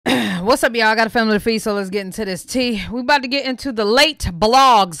What's up, y'all? I got a family to feed, so let's get into this tea. We about to get into the late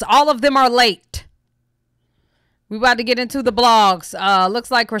blogs. All of them are late. We about to get into the blogs. Looks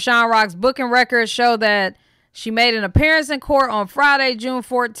like Chrisean Rock's booking records show that she made an appearance in court on Friday, June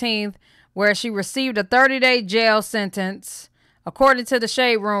 14th, where she received a 30-day jail sentence. According to the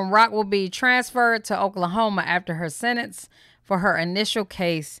Shade Room, Rock will be transferred to Oklahoma after her sentence for her initial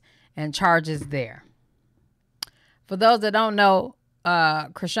case and charges there. For those that don't know,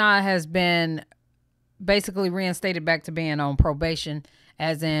 Chrisean has been basically reinstated back to being on probation,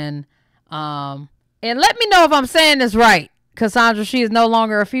 as in, and let me know if I'm saying this right, Cassandra. She is no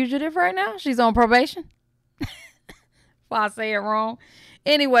longer a fugitive right now. She's on probation. If I say it wrong.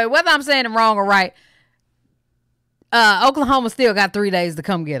 Anyway, whether I'm saying it wrong or right, Oklahoma still got 3 days to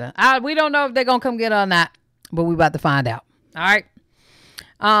come get her. We don't know if they're going to come get her or not, but we about to find out. All right.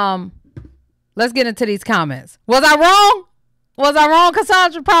 Let's get into these comments. Was I wrong? Was I wrong,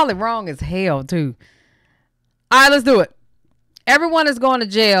 Cassandra? Probably wrong as hell, too. All right, let's do it. Everyone is going to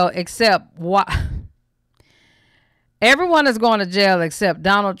jail except what? Everyone is going to jail except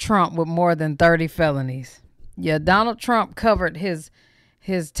Donald Trump with more than 30 felonies. Yeah, Donald Trump covered his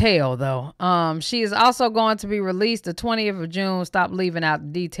tail, though. She is also going to be released the 20th of June. Stop leaving out the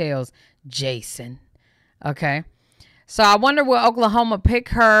details, Jason. Okay. So I wonder will Oklahoma pick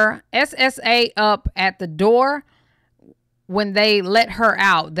her SSA up at the door when they let her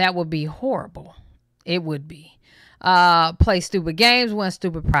out? That would be horrible. It would be. Play stupid games, win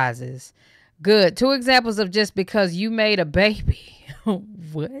stupid prizes. Good. 2 examples of just because you made a baby.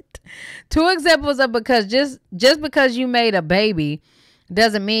 What? 2 examples of because just because you made a baby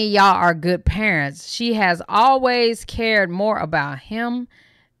doesn't mean y'all are good parents. She has always cared more about him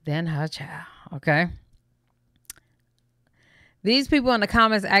than her child. Okay. These people in the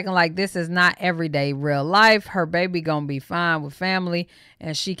comments acting like this is not everyday real life. Her baby gonna be fine with family,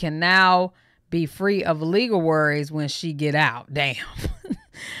 and she can now be free of legal worries when she get out. Damn.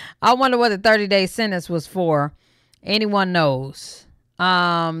 I wonder what the 30-day sentence was for. Anyone knows?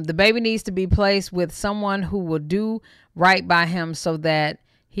 The baby needs to be placed with someone who will do right by him so that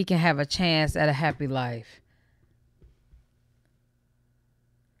he can have a chance at a happy life.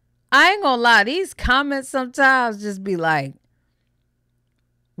 I ain't gonna lie. These comments sometimes just be like,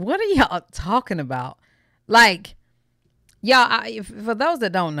 what are y'all talking about? Like, y'all, for those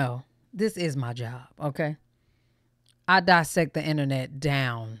that don't know, this is my job, okay? I dissect the internet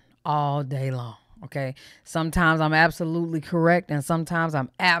down all day long, okay? Sometimes I'm absolutely correct and sometimes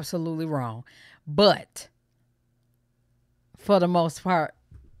I'm absolutely wrong. But for the most part,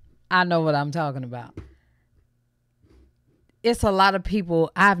 I know what I'm talking about. It's a lot of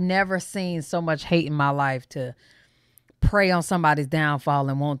people. I've never seen so much hate in my life to prey on somebody's downfall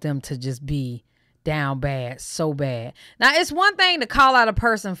and want them to just be down bad, so bad. Now, it's one thing to call out a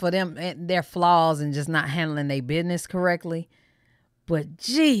person for them and their flaws and just not handling their business correctly, but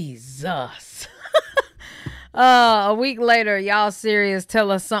Jesus. A week later, y'all serious? Tell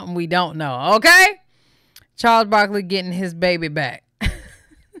us something we don't know, okay? Charles Barkley getting his baby back.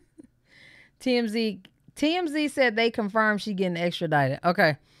 TMZ said they confirmed she getting extradited.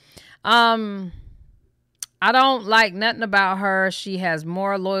 Okay. I don't like nothing about her. She has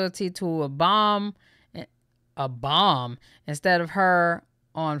more loyalty to a bomb instead of her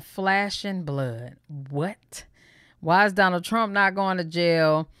on flesh and blood. What? Why is Donald Trump not going to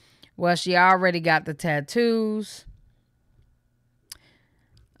jail? Well, she already got the tattoos.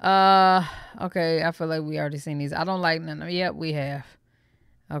 Okay, I feel like we already seen these. I don't like none of them. Yep, we have.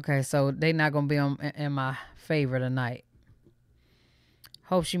 Okay, so they not going to be in my favor tonight.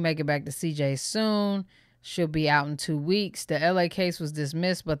 Hope she make it back to CJ soon. She'll be out in 2 weeks. The LA case was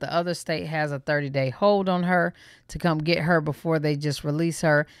dismissed, but the other state has a 30-day hold on her to come get her before they just release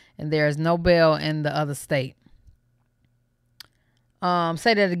her. And there is no bail in the other state.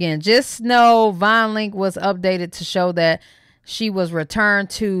 Say that again. Just know VineLink was updated to show that she was returned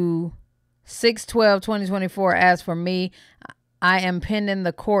to 6/12/2024. As for me, I am pending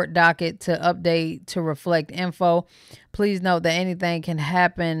the court docket to update to reflect info. Please note that anything can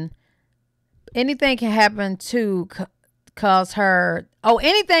happen. Anything can happen to cause her. Oh,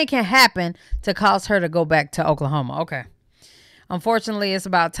 anything can happen to cause her to go back to Oklahoma. Okay. Unfortunately, it's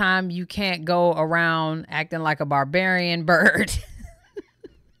about time. You can't go around acting like a barbarian bird.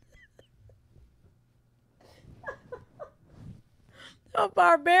 A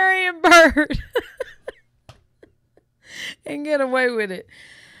barbarian bird. And get away with it.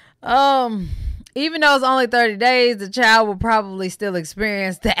 Even though it's only 30 days, the child will probably still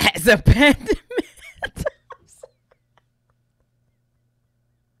experience that as a pandemic.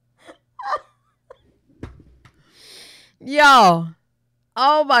 Y'all,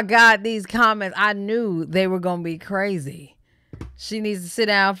 Oh my God, these comments. I knew they were going to be crazy. She needs to sit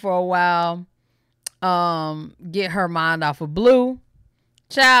down for a while. Get her mind off of Blue.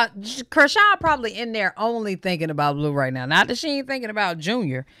 Child, Chrisean probably in there only thinking about Blue right now. Not that she ain't thinking about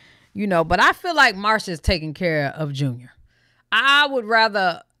Junior, you know, but I feel like Marsha's taking care of Junior. I would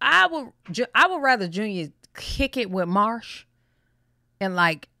rather Junior kick it with Marsh and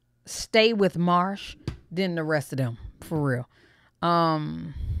like stay with Marsh than the rest of them, for real.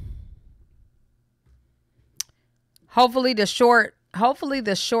 Hopefully the short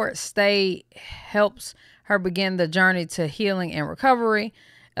stay helps her begin the journey to healing and recovery.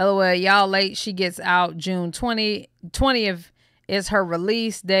 LOL, y'all late. She gets out June 20th is her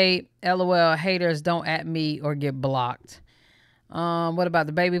release date. LOL, haters don't at me or get blocked. What about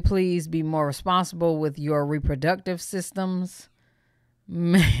the baby? Please be more responsible with your reproductive systems.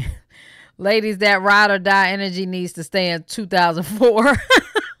 Man, ladies, that ride or die energy needs to stay in 2004.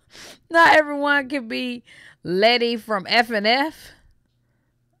 Not everyone can be Letty from F&F.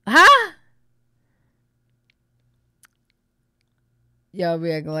 Huh? Y'all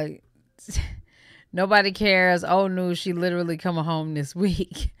be acting like nobody cares. Old news, she literally coming home this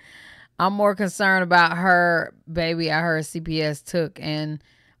week. I'm more concerned about her baby. I heard CPS took and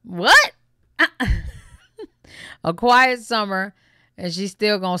what? A quiet summer, and she's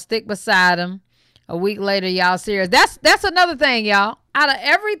still gonna stick beside him. A week later, y'all serious. That's another thing, y'all. Out of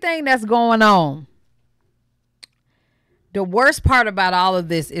everything that's going on, the worst part about all of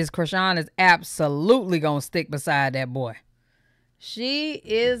this is Chrisean is absolutely gonna stick beside that boy. She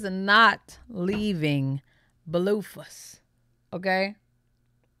is not leaving Blueface. Okay?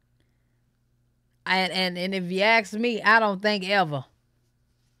 And if you ask me, I don't think ever.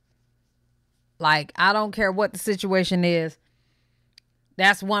 Like, I don't care what the situation is.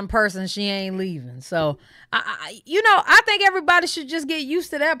 That's one person she ain't leaving. So, I think everybody should just get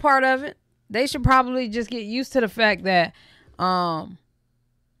used to that part of it. They should probably just get used to the fact that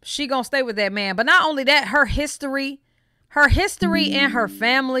she gonna stay with that man. But not only that, her history and her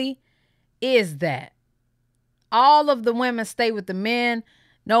family is that all of the women stay with the men,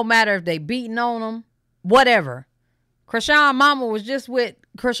 no matter if they beating on them, whatever. Chrisean mama was just with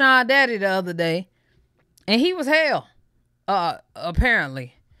Chrisean daddy the other day, and he was hell,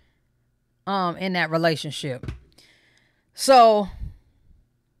 apparently, in that relationship. So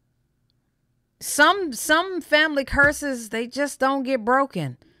some family curses, they just don't get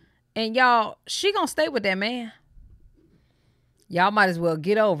broken. And y'all, she gonna stay with that man. Y'all might as well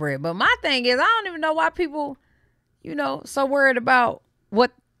get over it. But my thing is, I don't even know why people, so worried about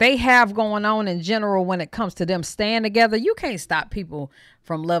what they have going on in general when it comes to them staying together. You can't stop people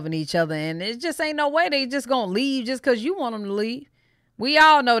from loving each other. And it just ain't no way they just gonna leave just because you want them to leave. We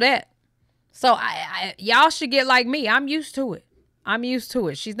all know that. So y'all should get like me. I'm used to it.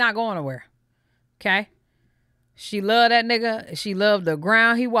 She's not going nowhere. Okay? She loved that nigga. She loved the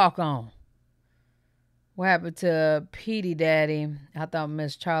ground he walk on. What happened to P.D. Daddy? I thought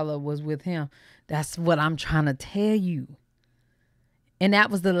Miss Charla was with him. That's what I'm trying to tell you. And that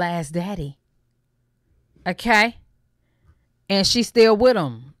was the last daddy. Okay? And she's still with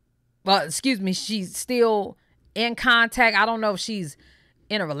him. Well, excuse me. She's still in contact. I don't know if she's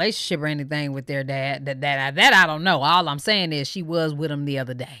in a relationship or anything with their dad. That I don't know. All I'm saying is she was with him the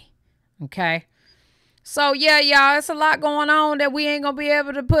other day. Okay? So, yeah, y'all, it's a lot going on that we ain't going to be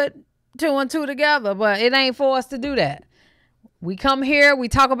able to put 2 and 2 together, but it ain't for us to do that. We come here, we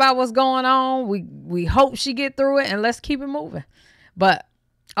talk about what's going on, we hope she get through it, and let's keep it moving. But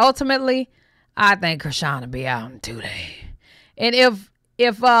ultimately, I think Chrisean will be out in 2 days. And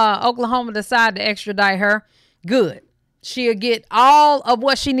if Oklahoma decide to extradite her, good. She'll get all of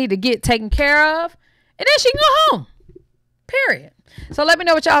what she need to get taken care of, and then she can go home. Period. So let me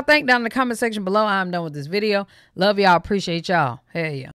know what y'all think down in the comment section below. I'm done with this video. Love y'all. Appreciate y'all. Hell yeah.